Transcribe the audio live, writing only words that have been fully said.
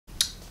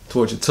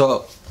Torture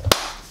Talk,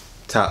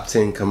 top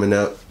 10 coming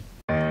up.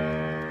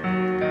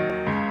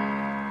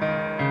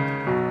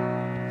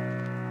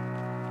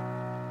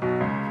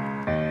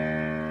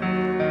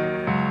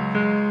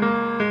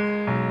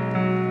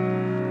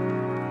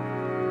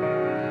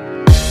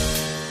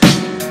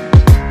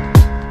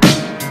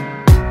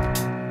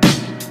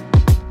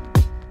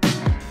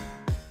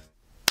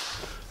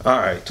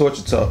 Alright,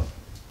 Torture Talk.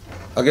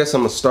 I guess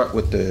I'm gonna start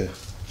with there's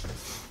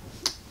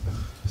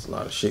a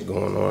lot of shit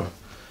going on.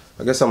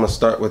 I guess I'm gonna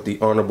start with the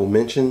honorable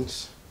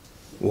mentions.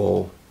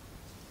 Well,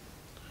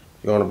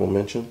 the honorable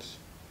mentions.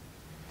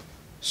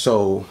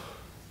 So,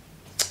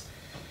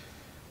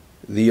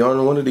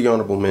 one of the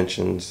honorable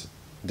mentions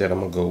that I'm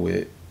gonna go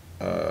with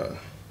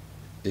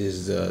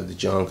is the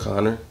John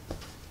Connor,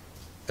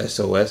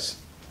 SOS.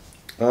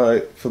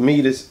 Alright, for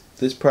me this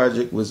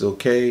project was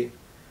okay.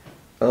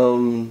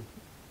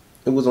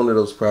 It was one of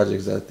those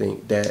projects I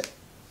think that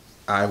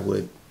I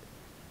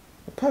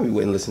probably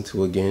wouldn't listen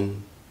to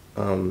again.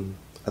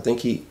 I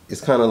think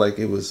it's kind of like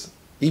it was,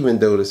 even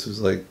though this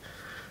was like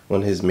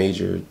one of his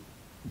major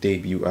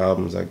debut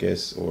albums, I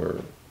guess, or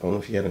I don't know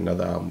if he had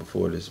another album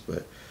before this,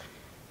 but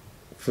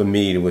for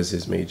me it was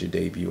his major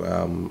debut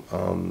album.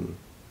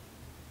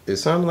 It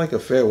sounded like a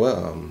farewell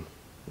album.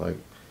 Like,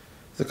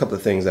 there's a couple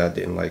of things I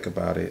didn't like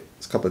about it.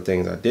 There's a couple of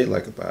things I did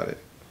like about it,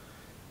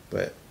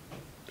 but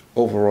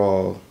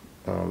overall,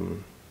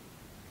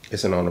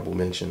 it's an honorable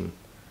mention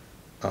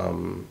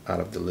out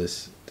of the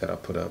list that I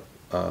put up.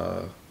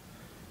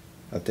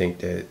 I think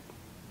that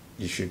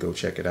you should go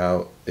check it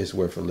out. It's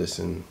worth a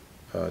listen.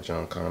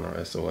 John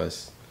Connor,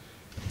 SOS.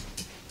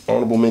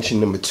 Honorable mention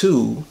number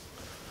 2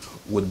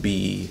 would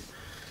be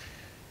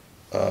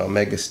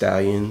Meg Thee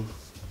Stallion,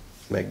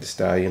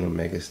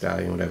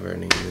 whatever her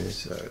name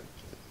is.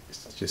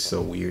 It's just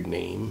so weird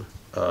name.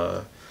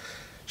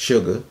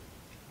 Sugar.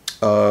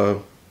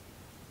 For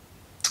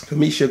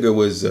me, Sugar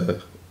was a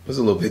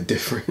little bit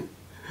different.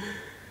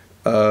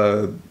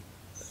 I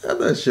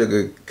thought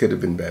Sugar could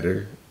have been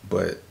better,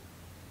 but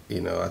you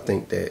know, I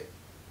think that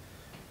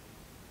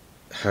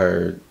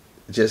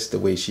just the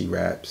way she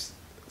raps,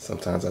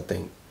 sometimes I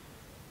think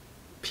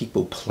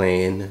people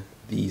plan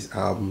these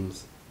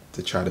albums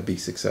to try to be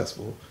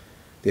successful.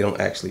 They don't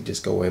actually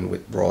just go in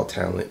with raw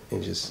talent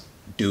and just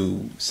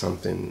do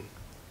something.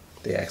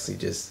 They actually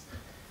just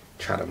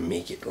try to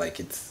make it like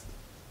it's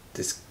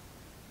this.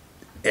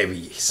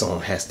 Every song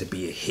has to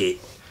be a hit,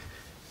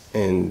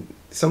 and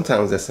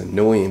sometimes that's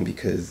annoying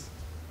because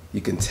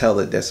you can tell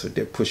that that's what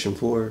they're pushing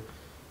for.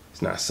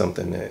 It's not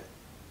something that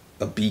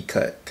a B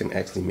cut can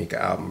actually make an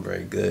album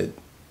very good.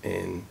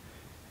 And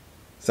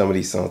some of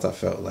these songs I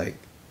felt like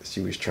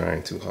she was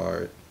trying too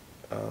hard,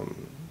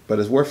 but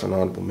it's worth an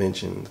honorable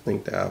mention. I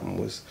think the album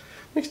was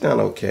mixed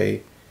down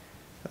okay.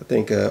 I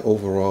think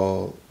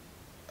overall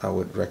I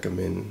would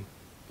recommend,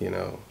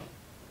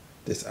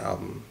 this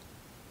album,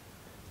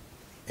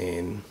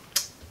 and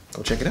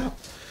go check it out.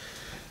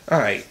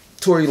 Alright,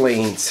 Tory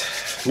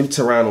Lanez, New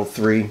Toronto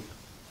 3.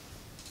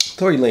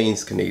 Tory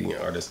Lanez,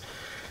 Canadian artist.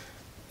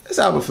 This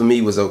album for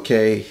me was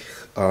okay.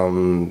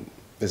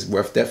 It's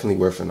definitely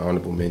worth an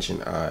honorable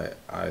mention.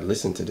 I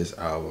listened to this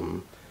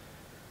album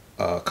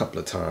a couple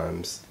of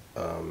times.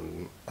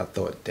 I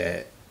thought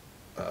that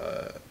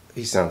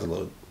he sounds a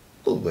little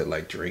bit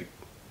like Drake.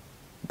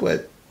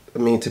 But, I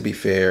mean, to be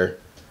fair,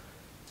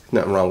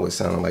 nothing wrong with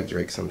sounding like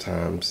Drake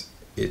sometimes.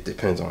 It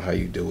depends on how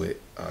you do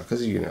it,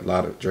 because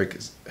Drake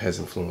has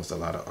influenced a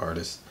lot of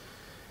artists.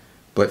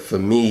 But for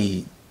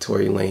me,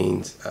 Tory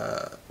Lanez,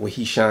 where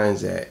he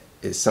shines at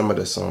is some of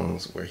the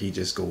songs where he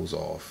just goes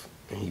off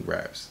and he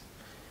raps.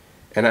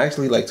 And I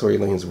actually like Tory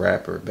Lanez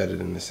rapper better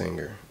than the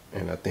singer,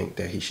 and I think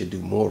that he should do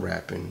more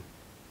rapping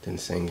than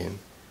singing.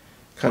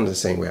 Kind of the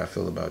same way I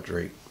feel about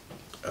Drake.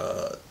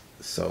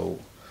 So,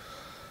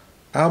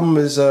 album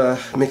is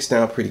mixed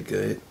down pretty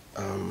good.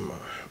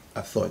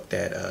 I thought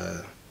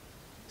that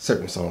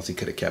certain songs he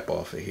could have kept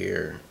off of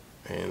here.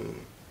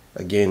 And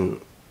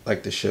again,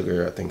 like the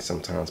Sugar, I think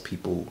sometimes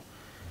people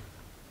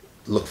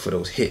look for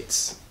those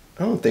hits.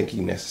 I don't think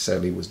he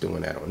necessarily was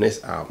doing that on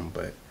this album,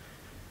 but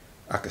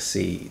I could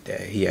see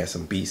that he had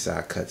some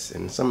B-side cuts,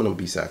 and some of them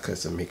B-side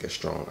cuts will make a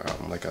strong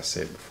album, like I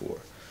said before.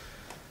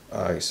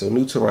 Alright, so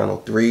New Toronto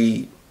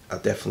 3, I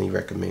definitely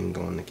recommend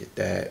going to get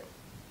that.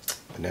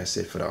 And that's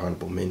it for the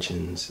honorable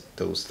mentions,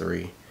 those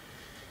 3.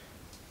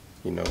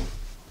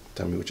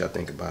 Tell me what y'all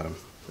think about them.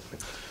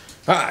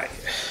 Alright,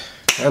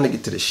 time to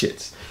get to the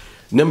shits.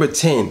 Number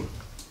 10,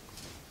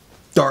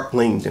 Dark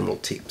Lane Demo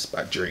Tapes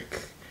by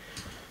Drake.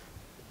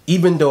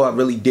 Even though I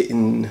really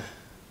didn't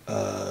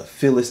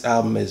feel this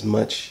album as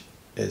much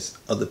as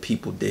other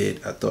people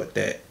did, I thought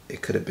that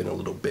it could have been a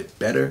little bit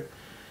better.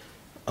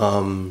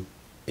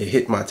 It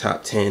hit my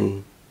top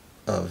 10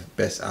 of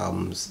best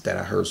albums that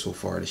I heard so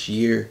far this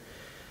year.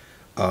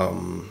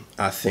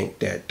 I think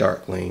that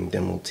Dark Lane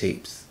Demo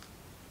Tapes,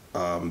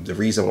 the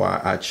reason why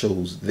I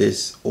chose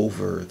this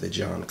over the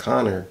John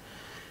Connor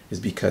is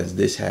because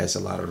this has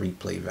a lot of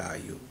replay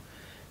value.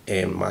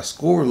 And my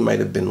score might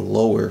have been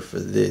lower for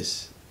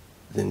this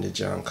than the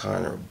John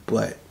Connor,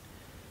 but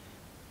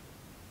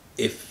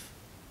if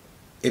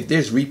if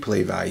there's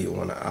replay value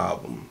on the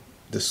album,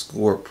 the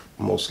score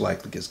most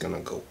likely is gonna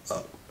go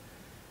up.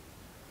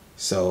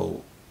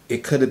 So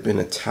it could have been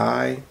a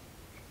tie,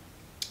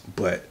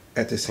 but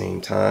at the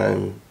same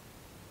time,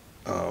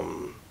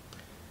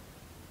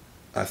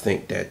 I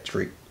think that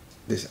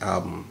this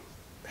album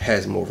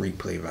has more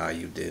replay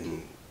value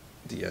than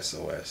the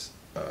SOS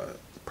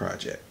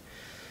project.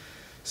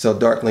 So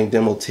Dark Lane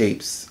demo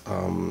tapes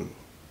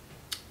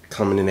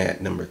coming in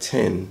at number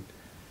 10.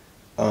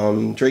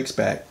 Drake's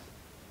back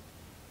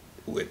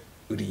with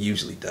what he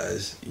usually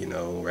does, you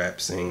know,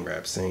 rap, sing,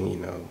 you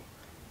know.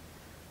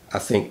 I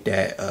think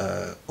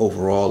that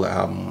overall the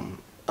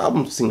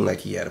album seemed like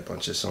he had a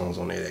bunch of songs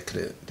on there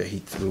that he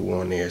threw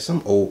on there.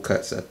 Some old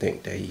cuts I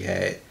think that he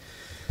had.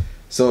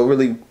 So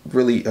it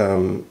really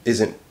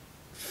isn't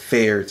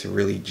fair to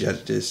really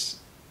judge this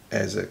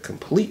as a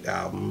complete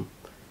album,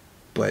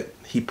 but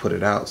he put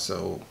it out,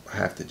 so I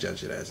have to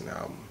judge it as an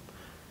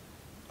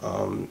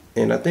album.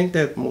 And I think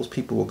that most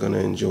people are gonna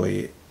enjoy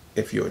it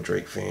if you're a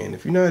Drake fan.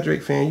 If you're not a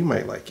Drake fan, you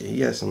might like it. He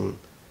has some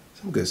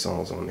good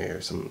songs on there,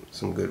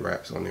 some good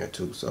raps on there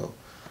too. So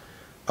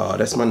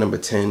that's my number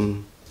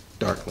 10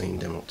 Dark Lane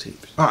demo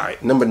tapes. All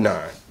right, number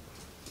 9,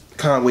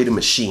 Conway the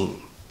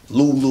Machine,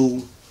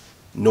 Lulu,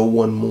 No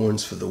One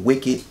Mourns for the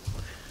Wicked.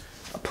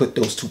 I put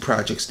those two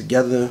projects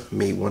together,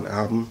 made one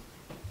album.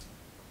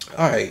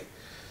 All right,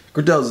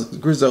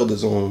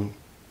 Griselda's on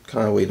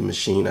Conway the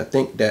Machine. I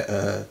think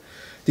that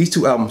these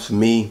two albums for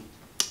me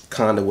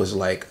kind of was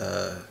like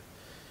a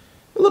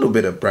little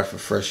bit of breath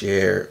of fresh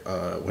air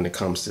when it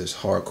comes to this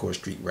hardcore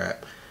street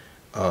rap.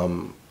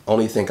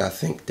 Only thing I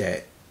think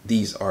that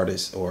these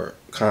artists, or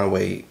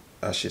Conway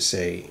I should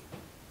say,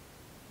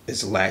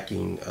 is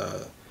lacking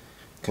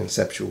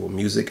conceptual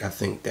music. I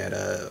think that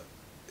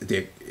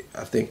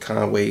I think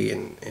Conway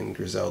and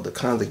Griselda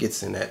kind of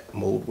gets in that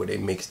mode where they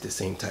mix the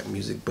same type of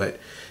music, but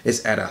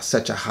it's at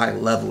such a high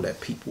level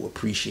that people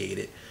appreciate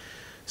it.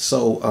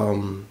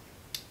 So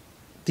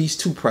these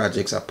two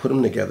projects, I put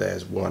them together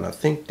as one. I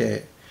think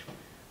that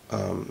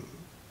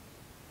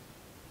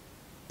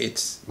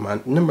it's my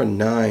number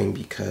 9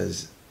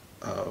 because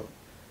of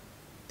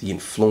the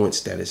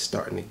influence that it's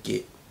starting to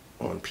get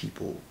on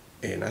people.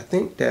 And I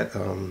think that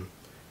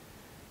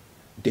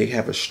they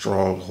have a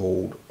strong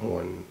hold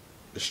on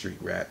the street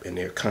rap, and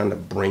they're kind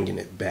of bringing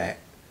it back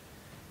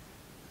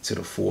to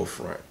the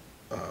forefront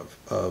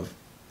of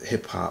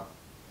hip hop,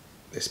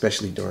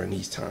 especially during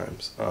these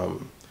times.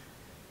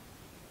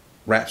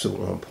 Raps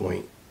were on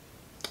point.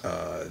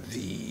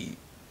 The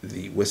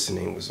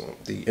whistling was on.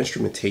 The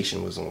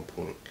instrumentation was on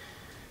point.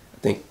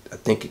 I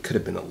think it could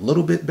have been a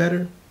little bit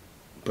better,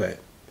 but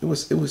it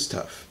was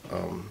tough.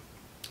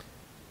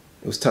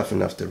 It was tough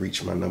enough to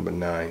reach my number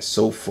 9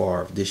 so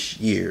far this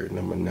year.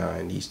 Number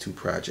 9, these two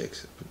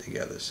projects put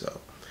together.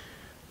 So,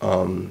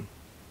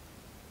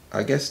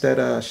 I guess that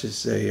I should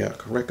say I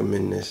can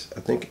recommend this.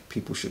 I think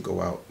people should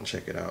go out and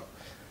check it out.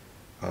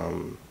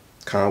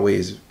 Conway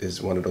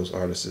is one of those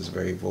artists that's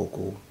very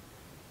vocal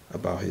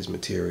about his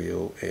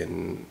material,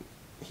 and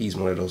he's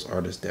one of those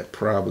artists that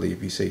probably,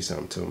 if you say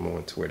something to him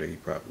on Twitter, he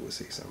probably will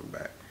say something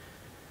back.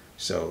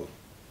 So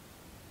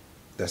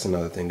that's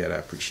another thing that I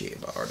appreciate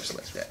about artists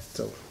like that.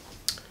 So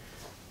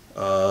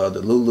the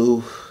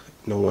Lulu,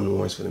 No One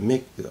Mourns for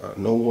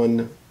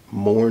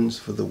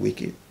the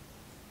Wicked,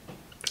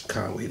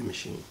 Conway the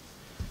Machine.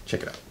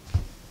 Check it out.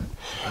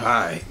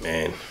 Alright,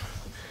 man.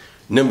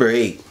 Number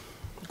 8,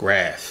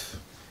 Graph,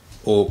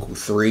 Oracle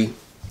 3.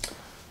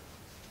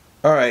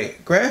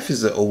 Alright, Graph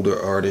is an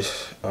older artist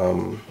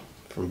from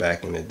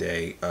back in the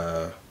day.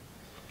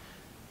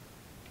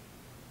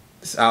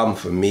 This album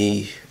for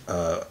me,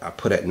 I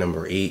put at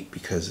number 8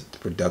 because the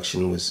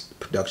production was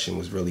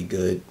really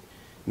good.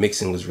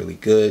 Mixing was really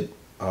good.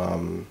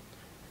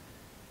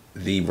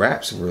 The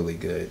raps were really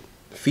good.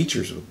 The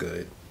features were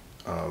good.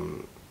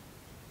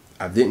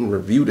 I didn't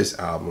review this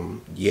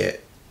album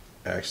yet.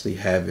 I actually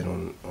have it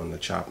on the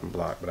chopping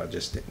block, but I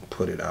just didn't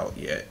put it out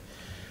yet.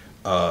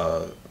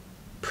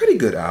 Pretty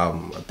good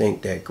album. I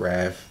think that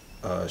Graph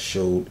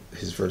showed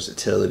his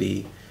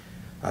versatility.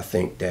 I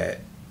think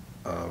that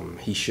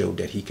he showed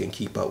that he can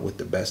keep up with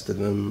the best of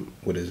them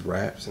with his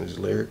raps and his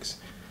lyrics.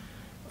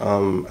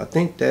 I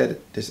think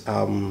that this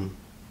album,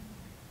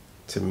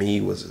 to me,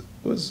 was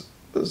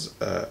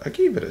I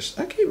gave it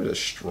a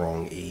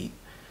strong 8,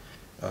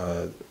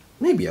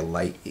 maybe a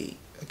light 8.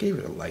 I gave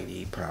it a light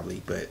 8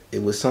 probably, but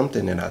it was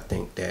something that I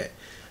think that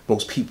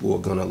most people are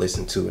gonna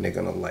listen to and they're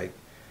gonna like.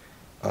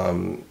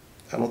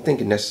 I don't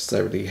think it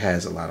necessarily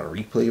has a lot of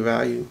replay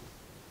value,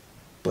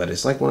 but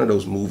it's like one of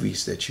those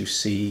movies that you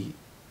see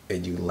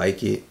and you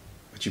like it,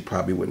 but you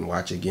probably wouldn't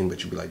watch again,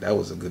 but you'd be like, that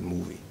was a good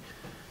movie.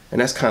 And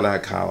that's kind of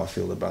like how I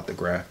feel about the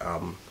Graph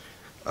album.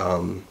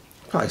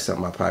 Probably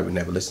something I probably would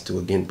never listen to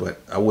again,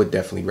 but I would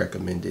definitely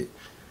recommend it.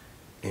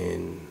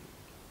 And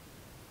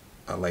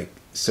I like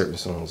certain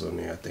songs on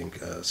there I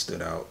think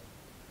stood out.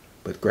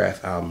 But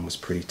Graph album was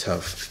pretty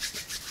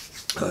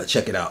tough.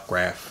 Check it out,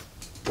 Graph,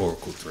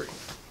 Oracle 3.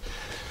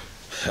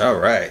 All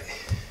right,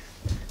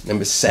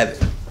 number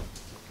 7.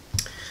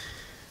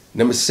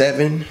 Number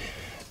 7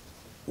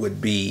 would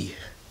be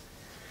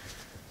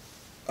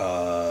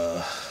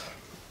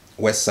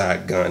West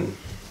Side Gun,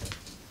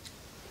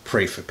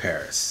 Pray for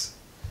Paris.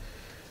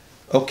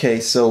 Okay,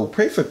 so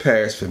Pray for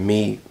Paris for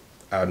me,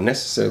 I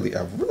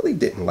really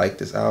didn't like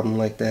this album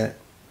like that,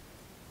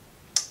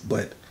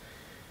 but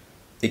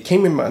it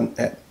came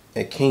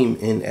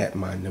in at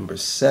my number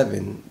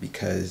 7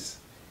 because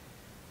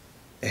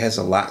it has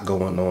a lot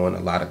going on, a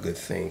lot of good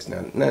things.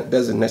 Now, that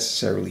doesn't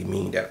necessarily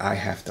mean that I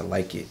have to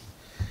like it.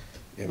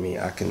 I mean,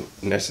 I can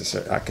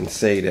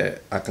say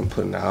that I can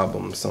put an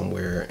album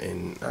somewhere,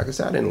 and like I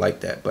said, I didn't like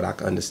that, but I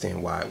can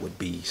understand why it would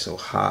be so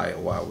high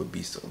or why it would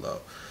be so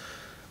low.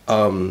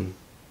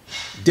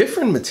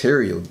 Different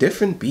material,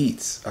 different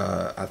beats.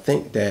 I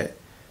think that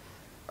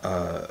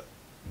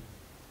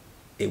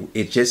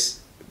it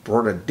just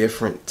brought a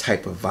different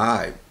type of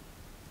vibe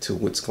to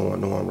what's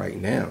going on right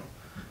now.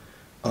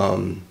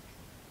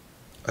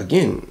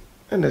 Again,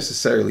 I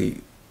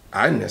necessarily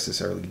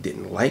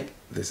didn't like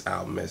this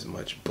album as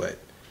much, but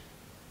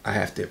I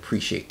have to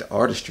appreciate the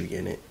artistry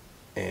in it.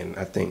 And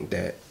I think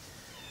that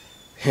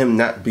him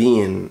not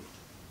being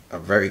a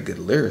very good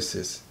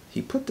lyricist,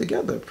 he put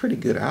together a pretty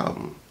good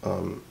album.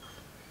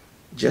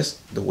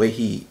 Just the way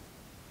he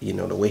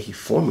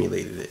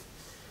formulated it.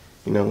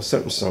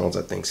 Certain songs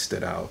I think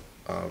stood out.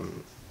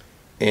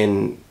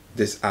 And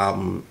this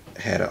album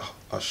had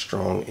a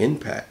strong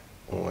impact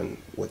on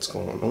what's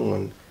going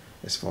on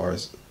as far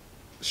as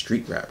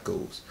street rap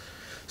goes.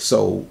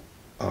 So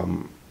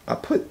I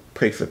put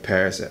Pray for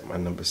Paris at my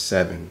number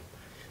 7.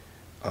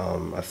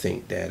 I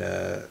think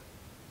that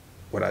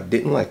what I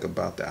didn't like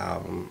about the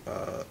album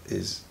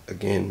is,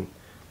 again,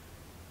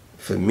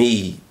 for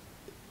me,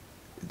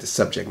 the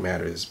subject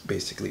matter is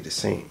basically the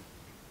same.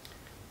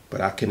 But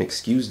I can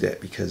excuse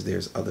that because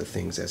there's other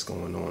things that's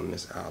going on in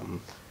this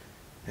album,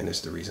 and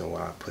it's the reason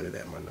why I put it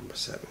at my number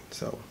 7.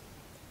 So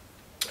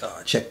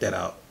check that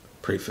out,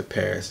 Pray for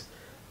Paris.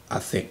 I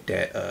think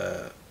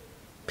that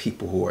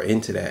people who are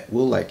into that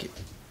will like it.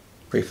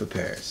 Pray for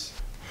Paris.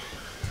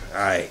 All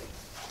right.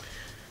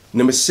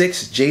 Number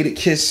 6,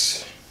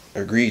 Jadakiss,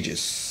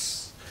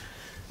 Egregious.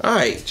 All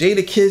right,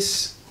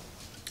 Jadakiss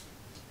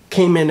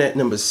came in at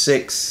number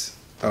 6.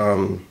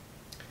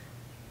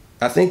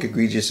 I think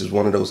Egregious is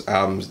one of those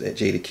albums that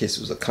Jadakiss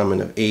was a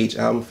coming of age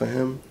album for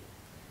him.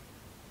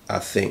 I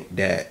think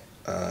that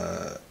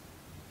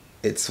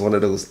it's one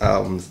of those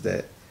albums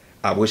that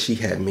I wish he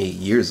had made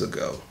years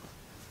ago.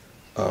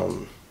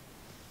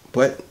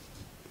 But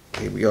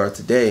here we are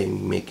today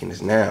and making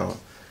this now.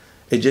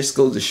 It just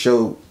goes to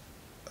show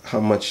how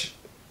much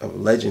of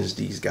legends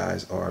these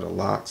guys are, the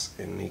Lox,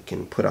 and they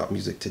can put out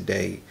music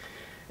today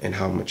and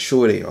how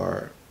mature they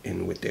are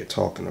in what they're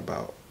talking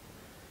about.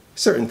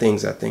 Certain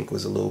things I think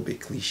was a little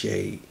bit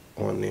cliche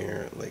on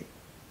there, like,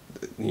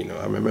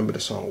 I remember the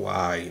song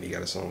Why, and he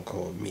got a song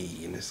called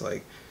Me, and it's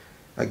like,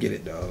 I get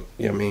it, dog,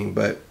 you know what I mean?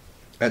 But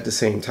at the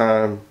same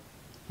time,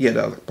 he had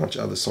a bunch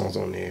of other songs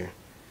on there.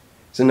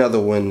 It's another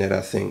one that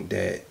I think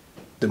that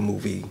the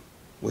movie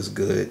was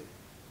good.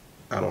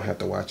 I don't have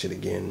to watch it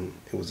again.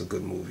 It was a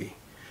good movie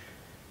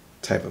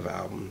type of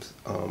albums.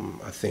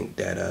 I think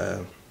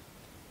that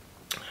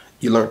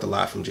you learned a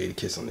lot from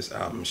Jadakiss on this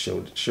album.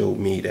 Showed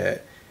me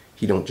that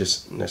he don't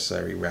just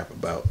necessarily rap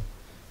about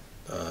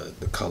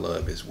the color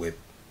of his whip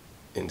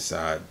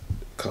inside,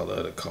 color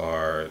of the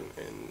car,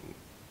 and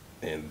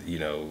I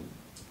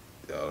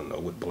don't know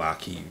what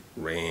block he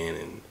ran,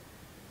 and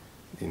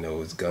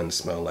his guns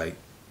smell like,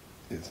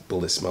 his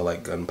bullets smell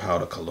like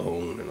gunpowder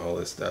cologne and all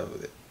this stuff.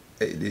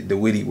 The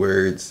witty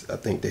words, I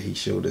think that he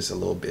showed us a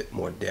little bit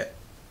more depth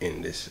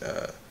in this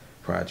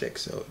project.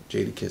 So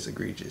Jadakiss,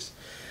 Egregious,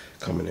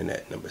 coming in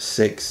at number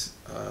 6.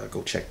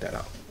 Go check that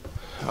out.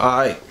 All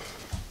right.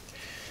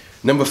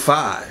 Number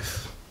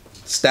 5,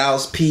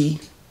 Styles P,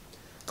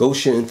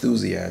 Gosha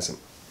Enthusiasm.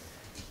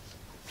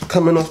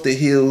 Coming off the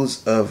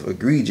heels of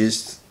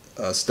Egregious,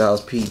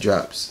 Styles P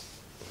drops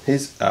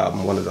his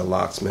album, one of the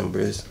Lox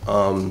members.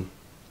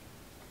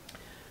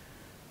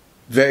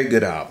 Very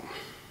good album.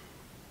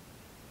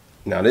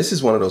 Now, this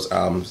is one of those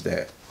albums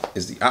that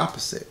is the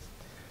opposite.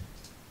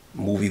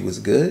 Movie was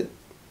good.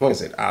 I won't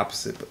say the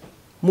opposite, but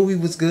movie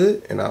was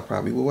good, and I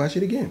probably will watch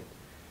it again.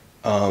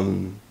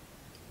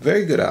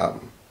 Very good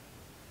album.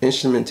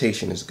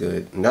 Instrumentation is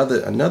good.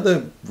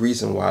 Another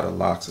reason why the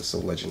Lox are so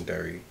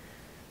legendary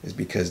is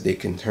because they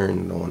can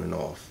turn it on and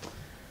off.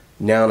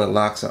 Now the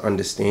Lox are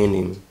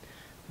understanding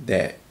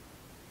that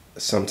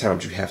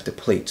sometimes you have to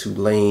play 2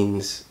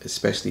 lanes,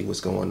 especially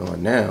what's going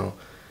on now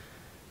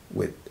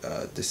with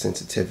the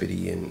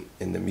sensitivity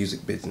in the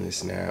music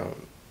business now.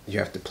 You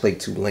have to play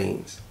 2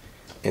 lanes.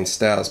 And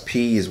Styles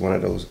P is one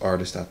of those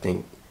artists, I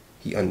think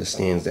he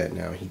understands that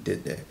now. He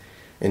did that.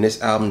 And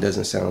this album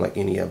doesn't sound like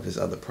any of his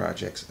other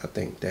projects. I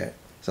think that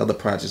his other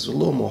projects are a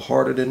little more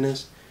harder than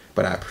this,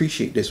 but I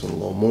appreciate this one a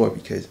little more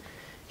because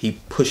he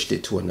pushed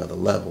it to another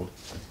level.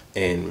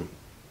 And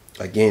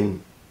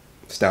again,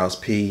 Styles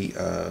P,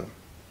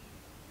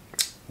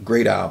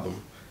 great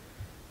album.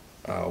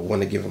 I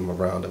want to give him a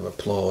round of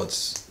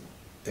applause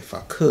if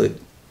I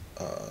could,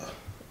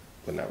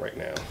 but not right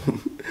now,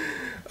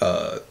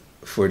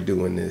 for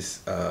doing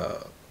this.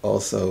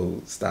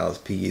 Also, Styles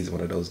P is one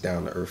of those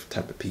down to earth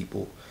type of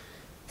people.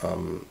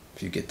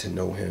 If you get to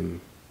know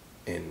him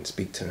and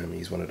speak to him,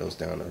 he's one of those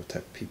down to earth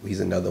type of people. He's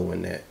another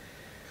one that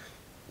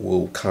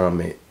will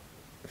comment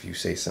if you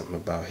say something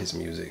about his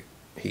music.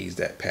 He's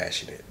that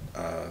passionate,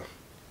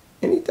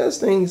 and he does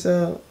things,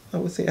 I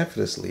would say,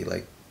 effortlessly.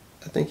 Like,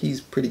 I think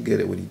he's pretty good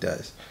at what he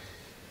does.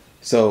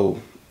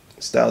 So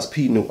Styles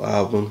P new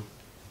album,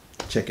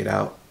 check it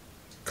out.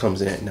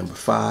 Comes in at number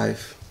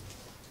 5.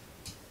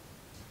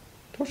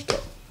 Don't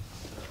stop.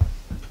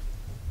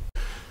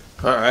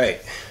 All right,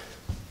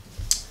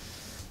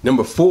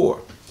 number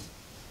 4,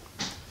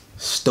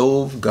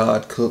 Stove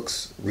God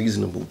Cooks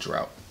Reasonable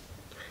Drought.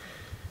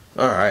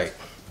 All right,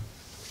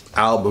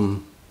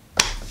 album,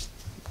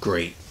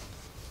 great.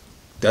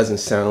 Doesn't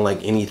sound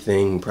like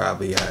anything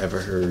probably I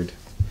ever heard.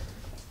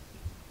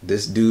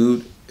 This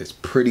dude is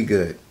pretty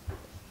good.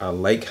 I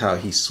like how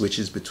he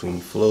switches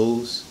between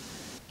flows.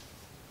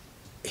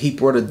 He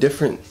brought a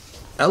different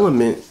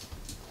element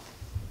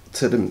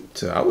to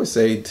I would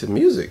say to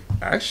music.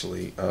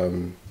 Actually,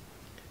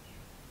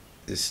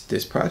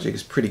 this project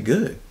is pretty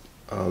good.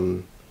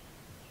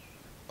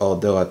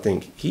 Although I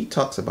think he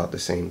talks about the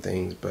same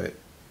things, but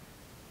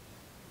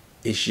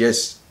it's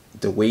just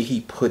the way he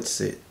puts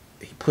it.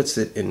 He puts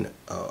it in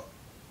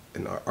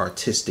an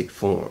artistic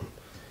form.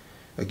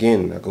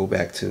 Again, I go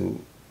back to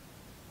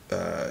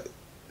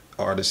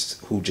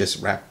artists who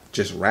just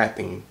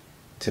rapping.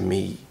 To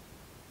me,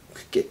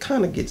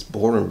 kind of gets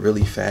boring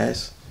really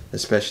fast,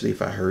 especially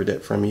if I heard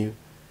that from you.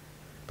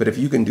 But if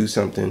you can do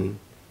something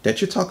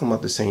that you're talking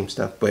about the same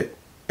stuff, but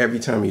every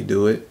time you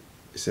do it,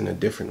 it's in a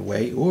different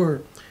way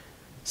or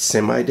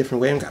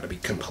semi-different way. It got to be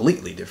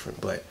completely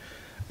different, but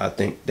I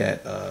think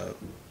that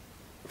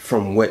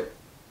from what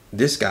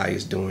this guy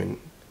is doing,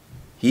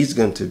 he's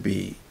going to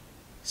be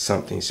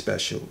something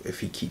special if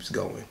he keeps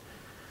going.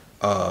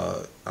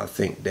 I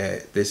think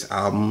that this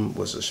album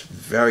was a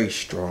very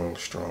strong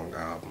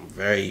album.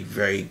 Very,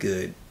 very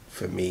good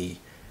for me.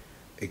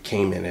 It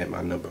came in at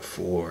my number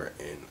 4,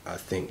 and I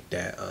think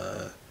that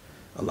a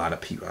lot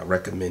of people, I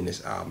recommend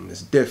this album.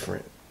 It's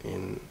different,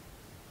 and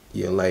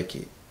you'll like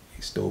it.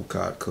 Stove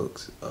God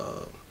Cooks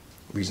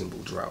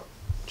Reasonable Drought.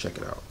 Check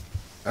it out.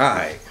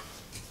 Alright,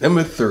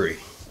 number 3.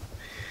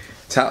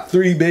 Top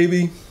 3,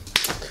 baby.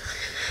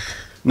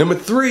 Number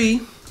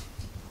 3,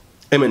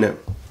 Eminem.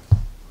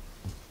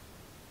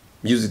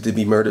 Music to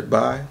be Murdered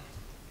by.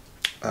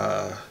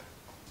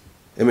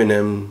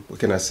 Eminem, what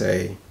can I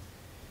say?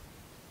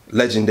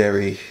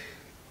 Legendary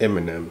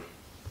Eminem.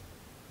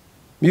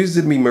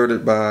 Music to be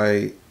Murdered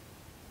by.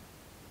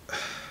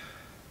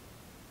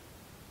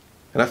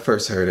 When I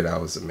first heard it, I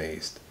was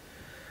amazed.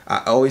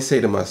 I always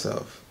say to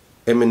myself,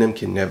 Eminem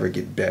can never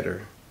get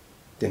better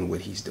than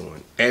what he's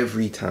doing.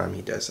 Every time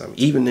he does something,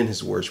 even in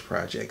his worst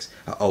projects,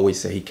 I always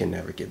say he can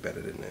never get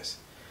better than this.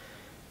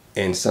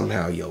 And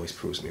somehow he always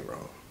proves me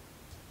wrong.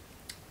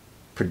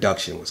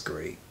 Production was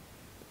great.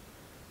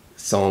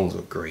 Songs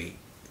were great.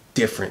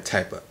 Different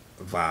type of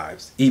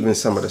vibes. Even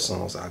some of the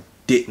songs I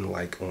didn't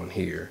like on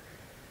here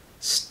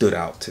stood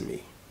out to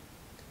me.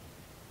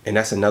 And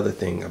that's another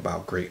thing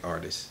about great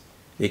artists.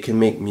 They can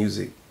make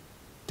music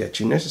that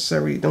you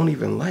necessarily don't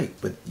even like,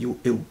 but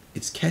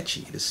it's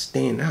catchy. It'll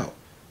stand out.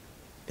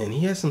 And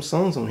he has some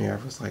songs on here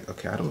I was like,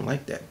 okay, I don't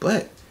like that,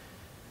 but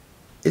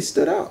it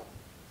stood out.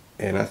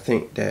 And I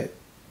think that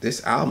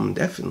this album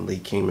definitely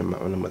came in my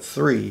number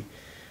 3.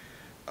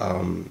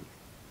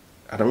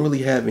 I don't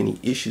really have any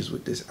issues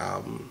with this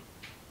album.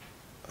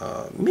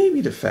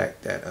 Maybe the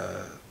fact that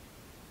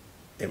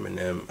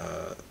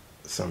Eminem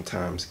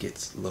sometimes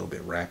gets a little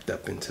bit wrapped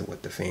up into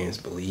what the fans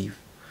believe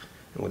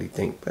and what he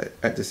think, but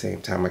at the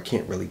same time, I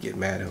can't really get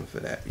mad at him for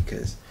that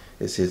because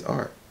it's his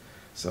art.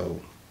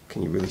 So,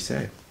 can you really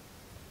say?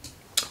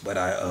 But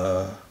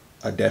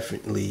I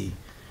definitely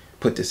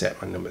put this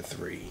at my number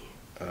 3.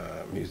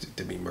 Music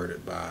to be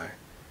Murdered by.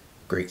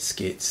 Great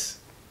skits.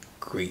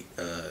 Great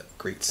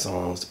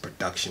songs. The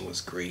production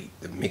was great.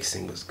 The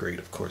mixing was great.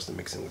 Of course, the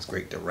mixing was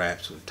great. The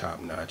raps were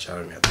top notch. I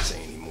don't even have to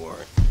say anymore.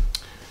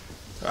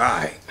 All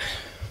right,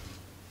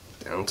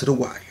 down to the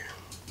wire.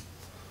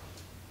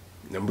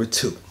 Number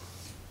 2.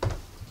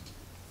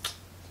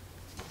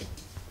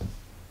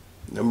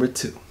 Number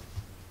 2.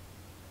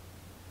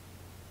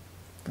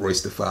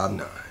 Royce da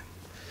 5'9".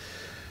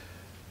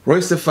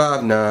 Royce da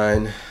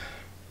 5'9".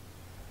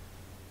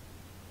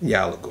 The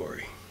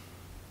Allegory.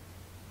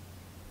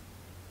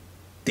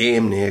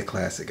 Damn near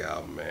classic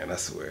album, man, I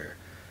swear.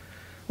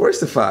 Royce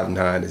da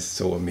 5'9" is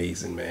so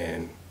amazing,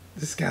 man.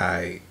 This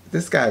guy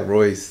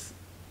Royce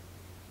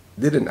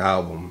did an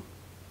album,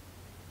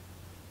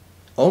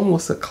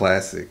 almost a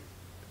classic,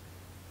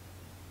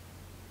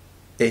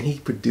 and he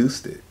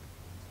produced it.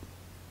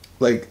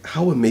 Like,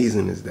 how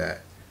amazing is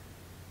that?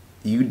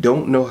 You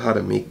don't know how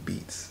to make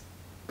beats,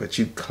 but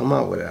you come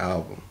out with an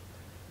album,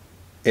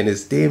 and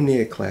it's damn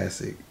near a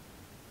classic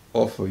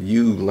off of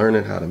you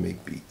learning how to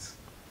make beats.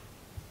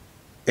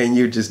 And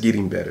you're just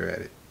getting better at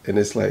it. And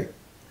it's like,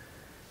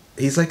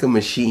 he's like a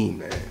machine,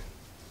 man.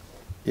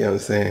 You know what I'm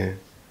saying?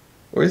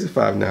 Royce the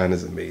 5'9"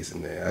 is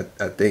amazing, man.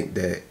 I think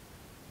that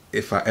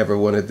if I ever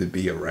wanted to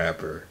be a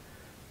rapper,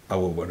 I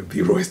would want to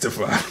be Royce the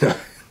 5'9".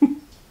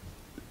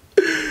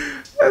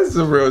 That's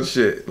some real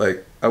shit.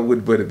 Like, I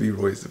would want to be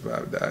Royce the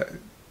 5'9".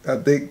 I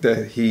think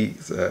that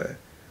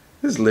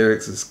his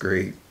lyrics is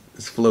great.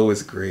 His flow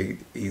is great.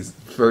 He's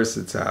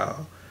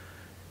versatile.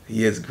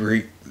 He has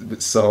great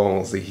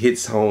songs. He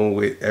hits home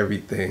with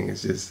everything.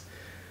 It's just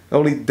the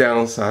only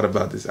downside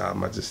about this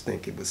album, I just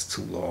think it was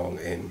too long.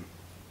 And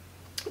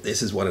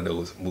this is one of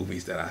those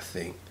movies that I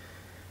think,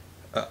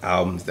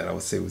 albums that I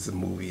would say was a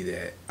movie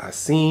that I've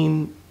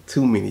seen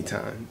too many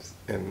times.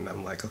 And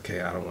I'm like,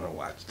 okay, I don't want to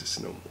watch this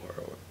no more.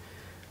 Or,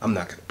 I'm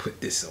not going to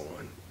put this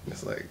on.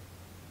 It's like,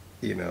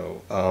 you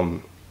know,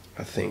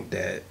 I think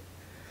that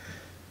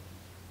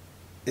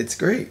it's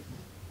great.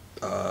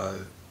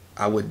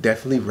 I would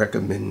definitely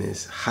recommend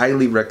this.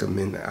 Highly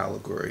recommend the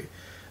Allegory.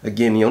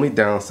 Again, the only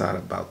downside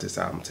about this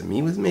album to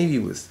me was maybe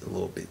it was a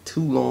little bit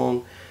too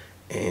long,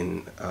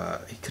 and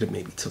he could have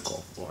maybe took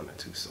off 1 or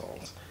 2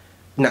 songs.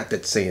 Not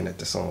that saying that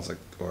the songs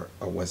or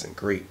wasn't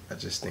great. I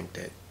just think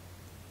that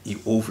you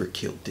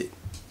overkilled it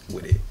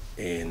with it,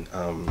 and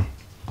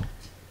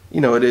you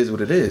know, it is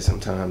what it is.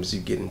 Sometimes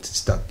you get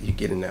you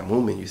get in that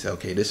moment. You say,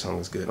 okay, this song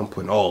is good. I'm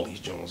putting all these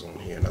Jones on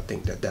here, and I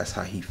think that that's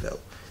how he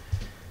felt.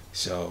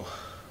 So,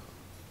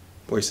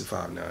 Royce the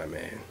 5'9",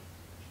 man,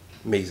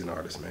 amazing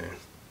artist, man.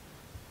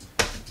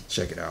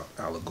 Check it out,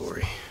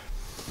 Allegory.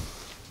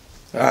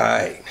 All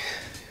right,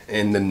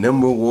 and the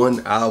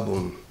 #1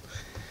 album,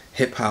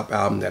 hip hop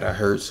album that I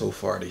heard so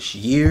far this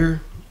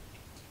year,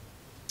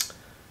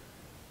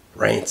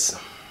 Ransom,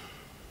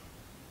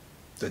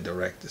 the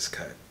director's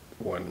cut,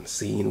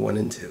 scene 1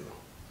 and 2.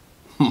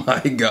 My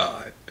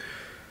God.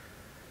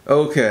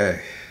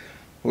 Okay,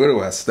 where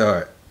do I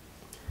start?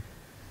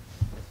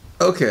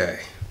 Okay,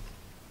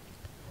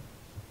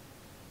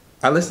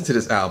 I listen to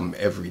this album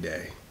every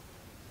day.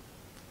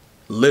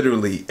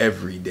 Literally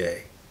every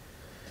day.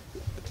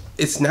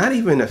 It's not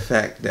even the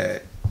fact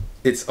that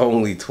it's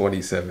only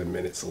 27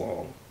 minutes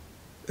long.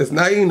 It's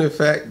not even the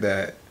fact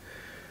that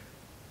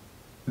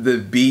the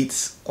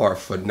beats are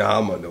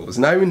phenomenal. It's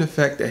not even the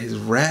fact that his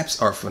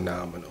raps are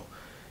phenomenal.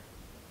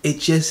 It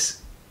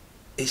just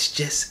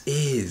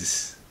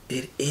is.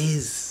 It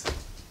is.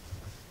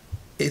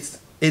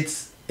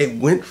 It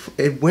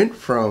went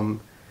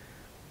from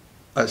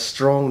a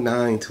strong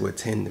 9 to a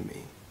 10 to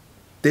me.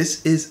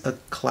 This is a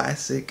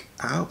classic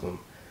album.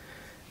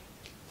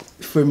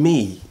 For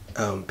me,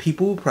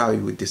 people probably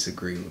would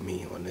disagree with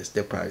me on this.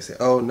 They'll probably say,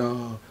 oh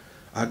no,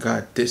 I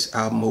got this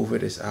album over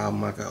this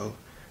album. I go,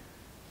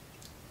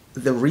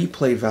 the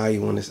replay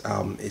value on this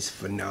album is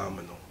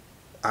phenomenal.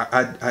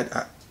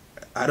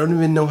 I don't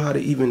even know how to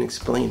even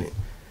explain it,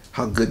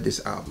 how good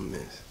this album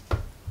is.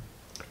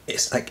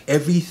 It's like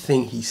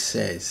everything he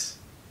says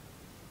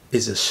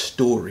is a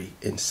story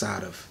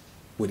inside of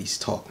what he's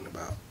talking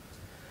about.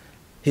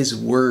 His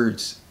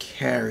words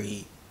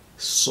carry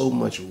so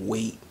much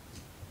weight,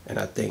 and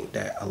I think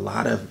that a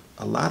lot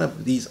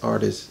of these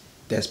artists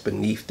that's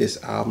beneath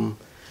this album,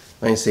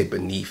 I didn't say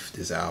beneath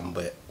this album,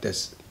 but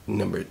that's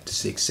number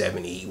 6,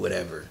 7, 8,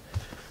 whatever,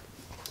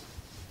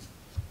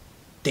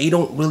 they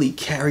don't really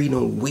carry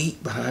no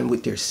weight behind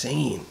what they're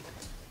saying.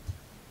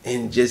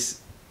 And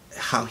just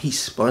how he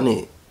spun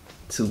it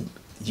to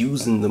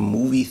using the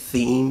movie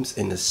themes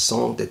and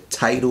the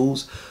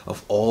titles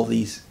of all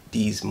these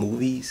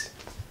movies.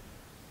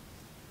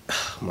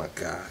 Oh my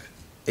God.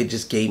 It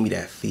just gave me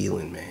that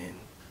feeling, man.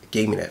 It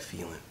gave me that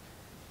feeling.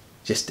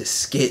 Just the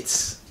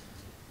skits.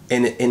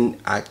 And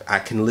I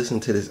can listen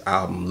to this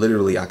album.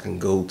 Literally, I can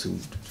go to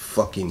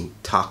fucking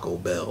Taco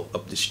Bell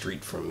up the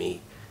street from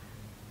me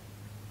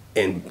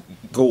and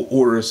go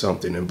order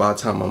something, and by the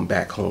time I'm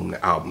back home,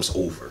 the album's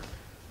over.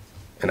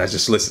 And I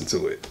just listen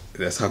to it.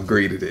 That's how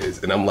great it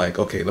is. And I'm like,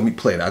 okay, let me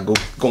play it. I go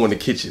in the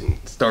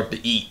kitchen, start to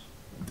eat.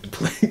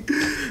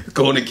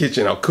 Go in the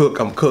kitchen, I'm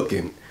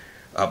cooking.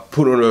 I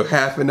put on a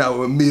half an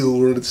hour meal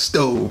on the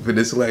stove, and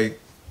it's like,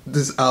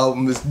 this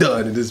album is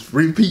done, and it's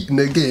repeating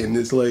again.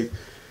 It's like,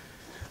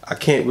 I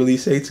can't really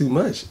say too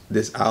much.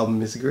 This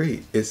album is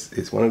great.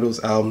 It's one of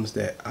those albums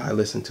that I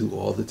listen to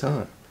all the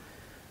time.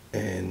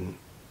 And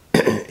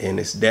and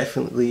it's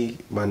definitely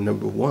my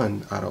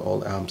 #1 out of all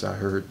the albums I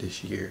heard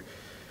this year.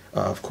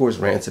 Of course,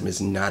 Ransom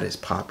is not as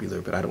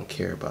popular, but I don't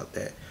care about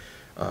that.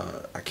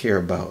 I care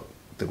about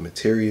the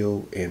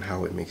material and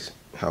how it makes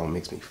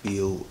me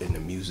feel, and the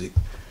music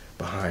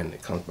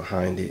comes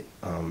behind it.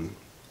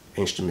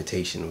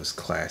 Instrumentation was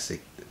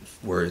classic.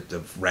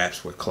 The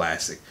raps were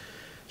classic.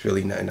 There's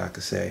really nothing I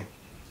could say.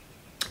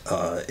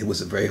 It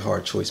was a very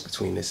hard choice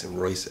between this and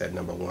Royce at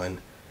 #1,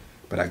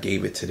 but I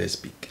gave it to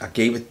this. I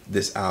gave it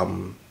this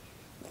album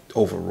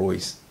over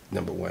Royce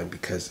 #1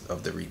 because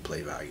of the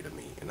replay value to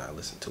me, and I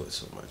listened to it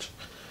so much.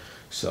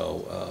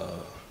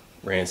 So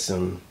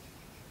Ransom,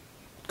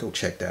 go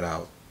check that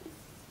out.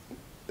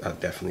 I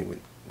definitely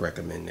would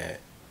recommend that.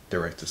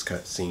 Director's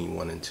cut, scene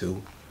 1 and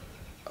 2.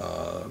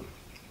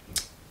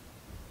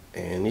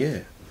 And yeah,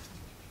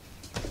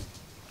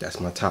 that's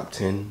my top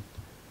 10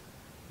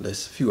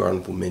 list. A few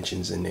honorable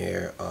mentions in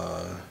there.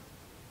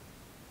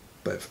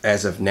 But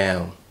as of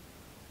now,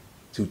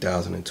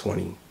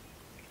 2020,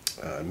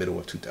 middle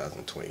of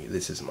 2020,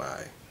 this is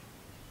my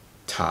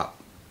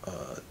top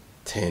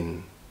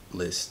 10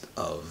 list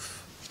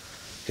of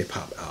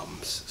hip-hop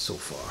albums so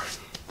far.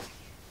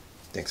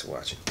 Thanks for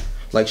watching.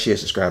 Like, share,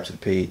 subscribe to the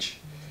page.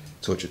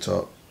 Torture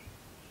Talk.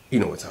 You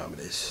know what time it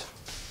is.